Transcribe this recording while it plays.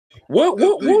What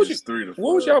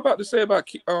was y'all about to say about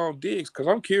Diggs? Because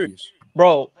I'm curious,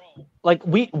 bro. Like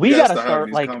we gotta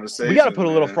start like we gotta put a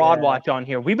little fraud watch on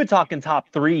here. We've been talking top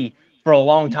 3 for a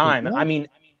long time. I mean,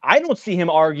 I don't see him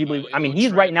arguably. I mean,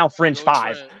 he's right now fringe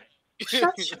 5.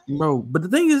 Bro, but the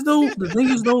thing is though, the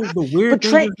weird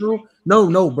thing is though,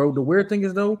 no, bro. The weird thing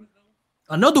is though,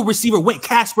 another receiver went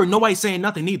Casper. Nobody's saying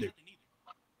nothing either.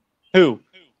 Who?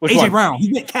 Which AJ one? Brown.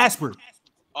 He went Casper.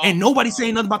 And nobody's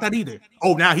saying nothing about that either.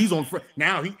 Oh, now he's on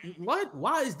now he what?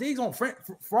 Why is Diggs on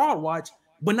fraud watch,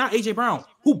 but not AJ Brown,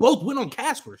 who both went on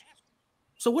Casper?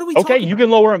 So what are we talking about? You can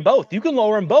lower them both. You can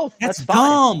lower them both. That's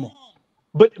fine. Dumb.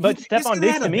 But Stefon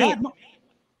Diggs to me,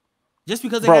 just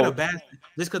because they had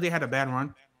a bad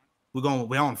run,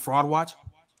 we're on fraud watch.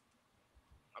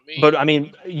 I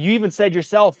mean, you even said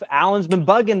yourself, Allen's been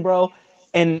bugging, bro,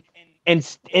 and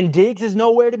Diggs is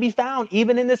nowhere to be found,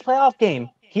 even in this playoff game.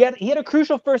 He had a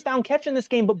crucial first down catch in this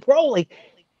game, but bro, like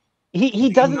he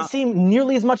doesn't seem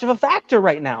nearly as much of a factor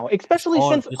right now, especially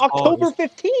since October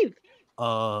 15th.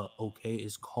 Okay,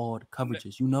 it's called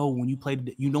coverages. You know when you played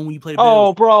the Bills.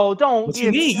 Oh, bro, don't. What you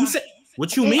mean? You said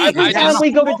what you mean? Every time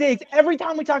we go to Diggs, every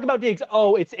time we talk about Diggs,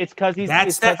 it's because he's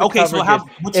okay. So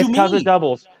what you mean? Because of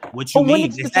doubles. What you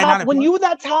mean? When you're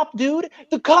that top dude,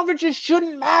 the coverages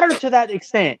shouldn't matter to that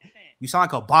extent. You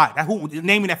sound like a bot.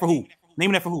 Naming that for who?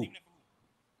 Naming that for who?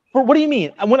 For what do you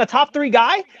mean? When a top 3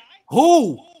 guy?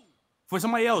 Who? For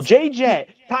somebody else? J-Jet,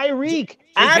 Tyreek,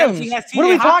 Adams. What are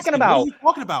we talking about? What are you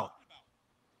talking about?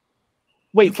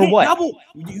 Wait, for what?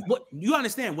 You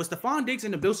understand? With Stefon Diggs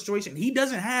in the Bills situation, he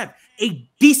doesn't have a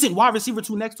decent wide receiver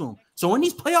 2 next to him. So in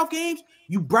these playoff games,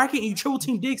 you bracket and you triple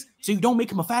team Diggs so you don't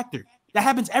make him a factor. That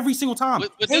happens every single time.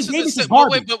 But this is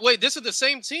the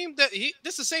same team this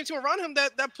is the same team around him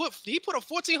that he put a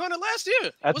 1,400 last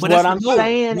year. That's what I'm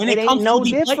saying. It ain't no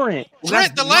different.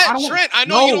 Trent, I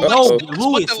know you don't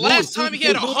like but the last time he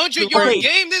had a 100-yard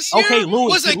game this year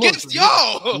was against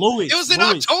y'all. It was in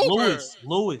October.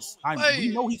 Lewis, we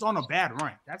know he's on a bad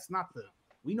run. That's not the.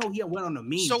 We know he went on the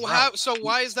mean. So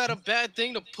why is that a bad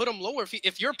thing to put him lower?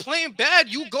 If you're playing bad,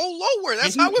 you go lower.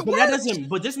 That's how it works.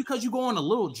 But just because you go on a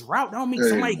little drought, that don't mean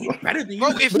somebody get better than you.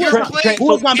 Bro, if you're playing,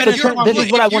 this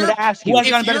is what I wanted to ask you.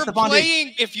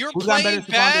 If you're playing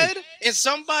bad and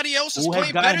somebody else is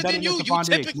playing better than you, you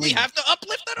typically have to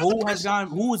uplift that other person.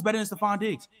 Who is better than Stefon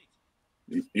Diggs?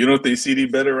 You don't think CD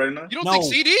better right now? You don't think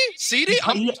CD?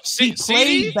 He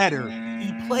played better.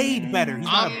 He played better. He's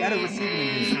not a better receiver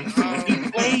than Diggs.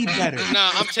 He played better.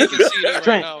 Nah, I'm taking CD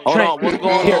right now. Hold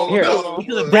on,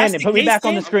 here. Brandon, put me back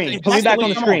on the screen.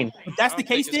 If that's the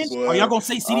case, then are y'all gonna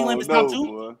say CD Lamb is top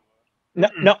 2?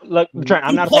 No, look, Trent,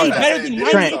 I'm not a part of that.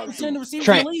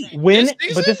 Trent,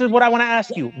 but this is what I want to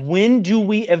ask you. When do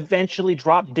we eventually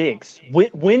drop Diggs?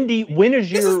 When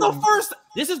is your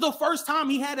This is the first time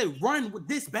he had a run with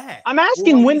this bad. I'm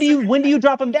asking when do you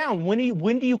drop him down? When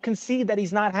do you concede that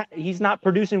he's not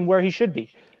producing where he should be?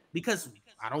 Because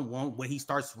I don't want when he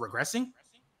starts regressing.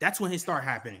 That's when it start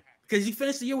happening. Because he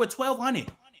finished the year with 1,200.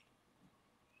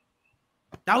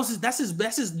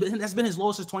 That's been his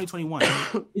lowest since 2021.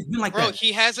 It's been like that. Bro,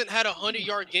 he hasn't had a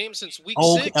 100-yard game since week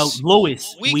 6.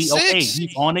 Lewis, week 6. Okay,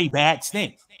 he's on a bad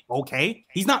stint. Okay,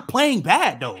 he's not playing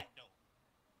bad though.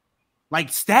 Like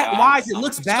stat wise, it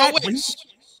looks bad.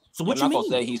 So what you mean?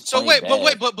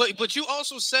 But you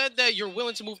also said that you're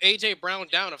willing to move AJ Brown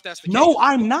down if that's the case. No,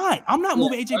 I'm not. I'm not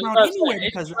moving AJ Brown anywhere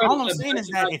because all I'm saying is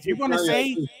that if you're gonna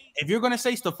say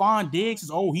Stefon Diggs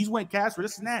is he's went Casper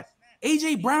this and that.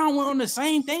 AJ Brown went on the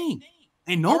same thing,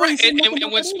 and nobody. Right.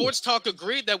 And when SportsTalk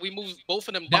agreed that we moved both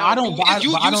of them down, I don't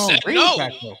agree with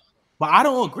that though. But I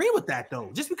don't agree with that though.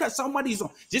 Just because somebody's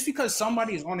on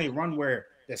a run where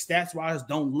the stats wise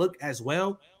don't look as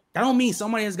well, that don't mean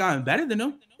somebody has gotten better than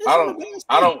them. I don't know.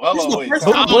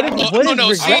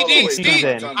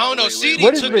 CD.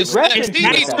 What is regression?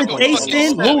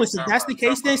 Lewis, if that's the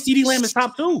case, then CD Lamb is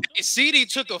top 2. CD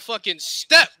took a fucking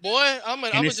step, boy. I'm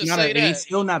gonna just say that. He's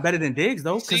still not better than Diggs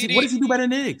though. Because what does he do better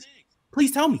than Diggs?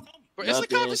 Please tell me. It's a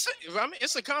conversation. I mean,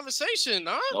 it's a conversation,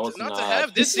 not to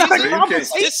have this season.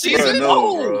 This season,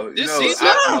 hold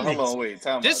on, wait.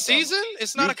 This season,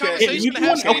 it's not a conversation to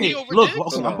have CD over Diggs.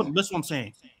 Look, this is what I'm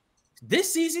saying.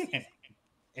 This season,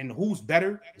 and who's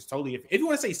better is totally. If you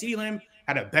want to say CeeDee Lamb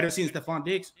had a better season than Stefon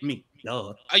Diggs,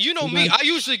 duh. You know me. I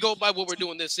usually go by what we're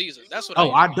doing this season. That's what.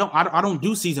 I don't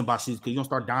do season by season because you're gonna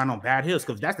start dying on bad hills.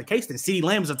 Because if that's the case, then CeeDee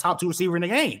Lamb is a top 2 receiver in the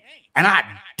game, and I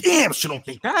damn sure don't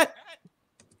think that.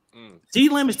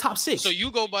 CeeDee Lamb is top 6. So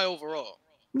you go by overall.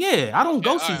 Yeah, I don't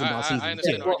go season by season. I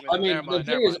understand. Well, I mean, the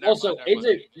thing is also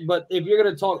AJ. But if you're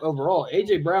gonna talk overall,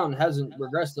 AJ Brown hasn't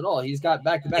regressed at all. He's got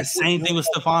back-to-back. Same thing with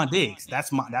Stefon Diggs.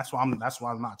 That's why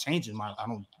I'm not changing. I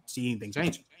don't see anything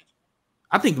changing.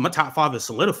 I think my top 5 is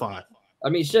solidified. I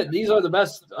mean, shit. These are the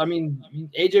best. I mean,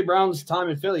 AJ Brown's time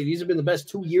in Philly. These have been the best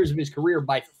 2 years of his career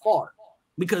by far.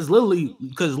 Because literally,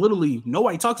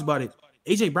 nobody talks about it.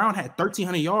 AJ Brown had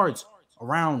 1,300 yards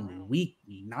around week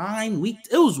 9.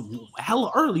 It was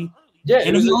hella early. Yeah,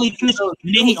 and he only finished the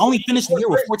year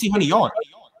with 1,400 yards.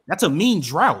 That's a mean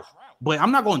drought. But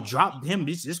I'm not going to drop him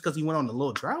just because he went on a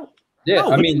little drought. Yeah,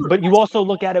 no, I mean, but you also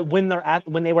look at it when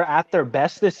they were at their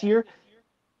best this year.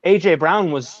 AJ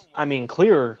Brown was, I mean,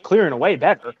 clearing away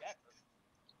better.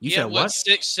 You said what?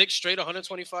 Six straight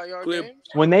 125-yard games?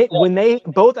 When they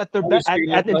both at their best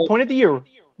at the point of the year,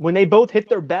 when they both hit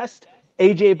their best,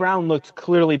 AJ Brown looked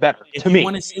clearly better to me.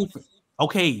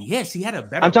 Okay, yes, he had a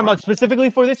better. I'm talking about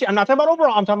specifically for this year. I'm not talking about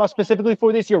overall. I'm talking about specifically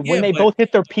for this year. When they both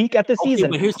hit their peak at the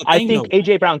season, I think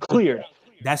AJ Brown cleared.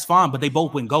 That's fine, but they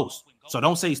both went ghost. So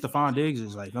don't say Stefon Diggs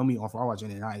is like, no me on for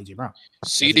watching and not AJ Brown.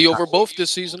 CD over both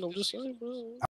this season. I'm just saying, bro.